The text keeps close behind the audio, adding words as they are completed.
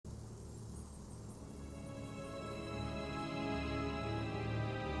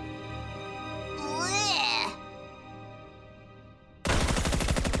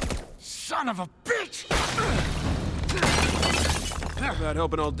Son of a bitch! How about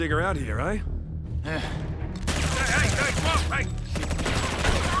helping old Digger out here, eh? Hey, whoa, hey!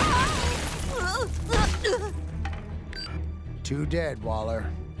 Two dead, Waller.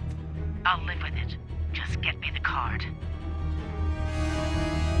 I'll live with it. Just get me the card.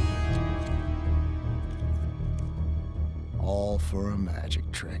 All for a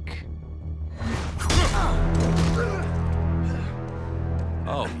magic trick.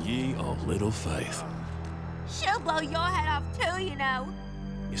 Oh, ye of little faith. She'll blow your head off too, you know.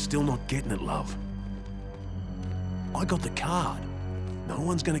 You're still not getting it, love. I got the card. No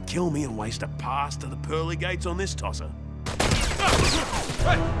one's gonna kill me and waste a pass to the pearly gates on this tosser.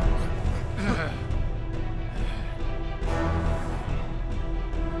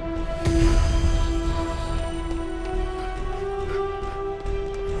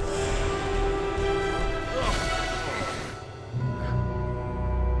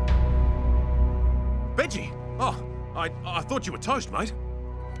 Benji! Oh, I thought you were toast, mate.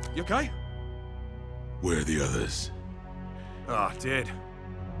 You okay? Where are the others? Ah, dead.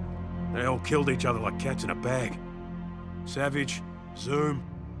 They all killed each other like cats in a bag. Savage, Zoom,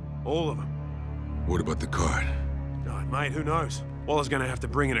 all of them. What about the card? Oh, mate, who knows? Waller's gonna have to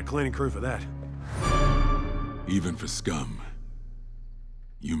bring in a cleaning crew for that. Even for scum,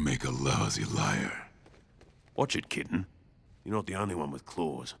 you make a lousy liar. Watch it, kitten. You're not the only one with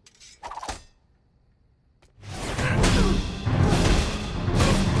claws.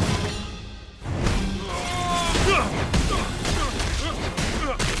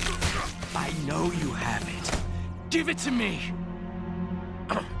 I know you have it. Give it to me!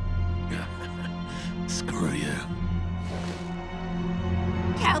 Screw you.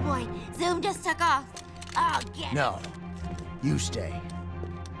 Cowboy, Zoom just took off. I'll get No. You stay.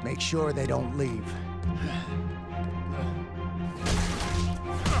 Make sure they don't leave.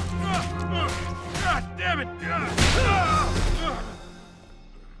 God damn it!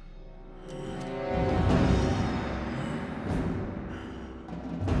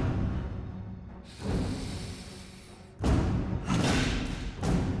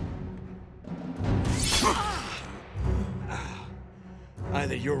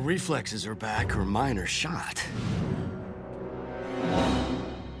 Either your reflexes are back or mine are shot.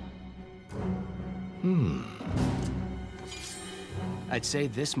 I'd say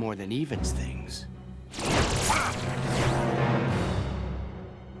this more than evens things.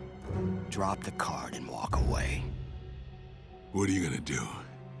 Drop the card and walk away. What are you gonna do?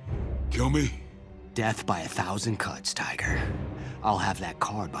 Kill me? Death by 1,000 cuts, Tiger. I'll have that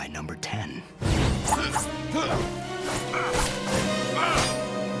card by number 10.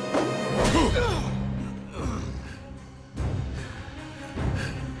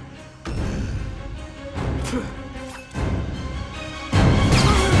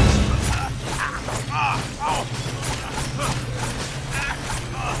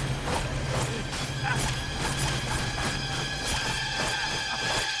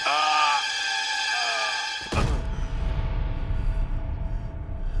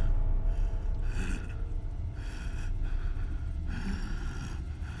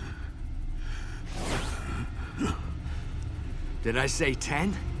 Did I say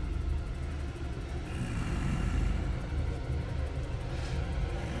 10?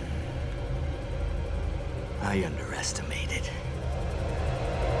 I underestimated.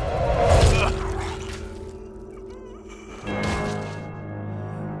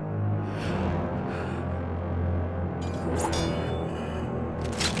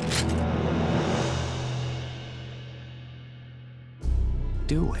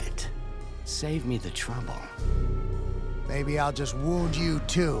 Do it. Save me the trouble. Maybe I'll just wound you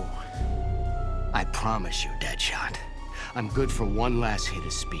too. I promise you, Deadshot. I'm good for one last hit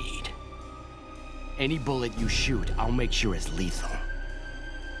of speed. Any bullet you shoot, I'll make sure is lethal.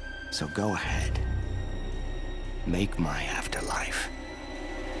 So go ahead. Make my afterlife.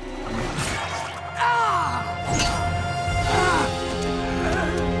 Ah!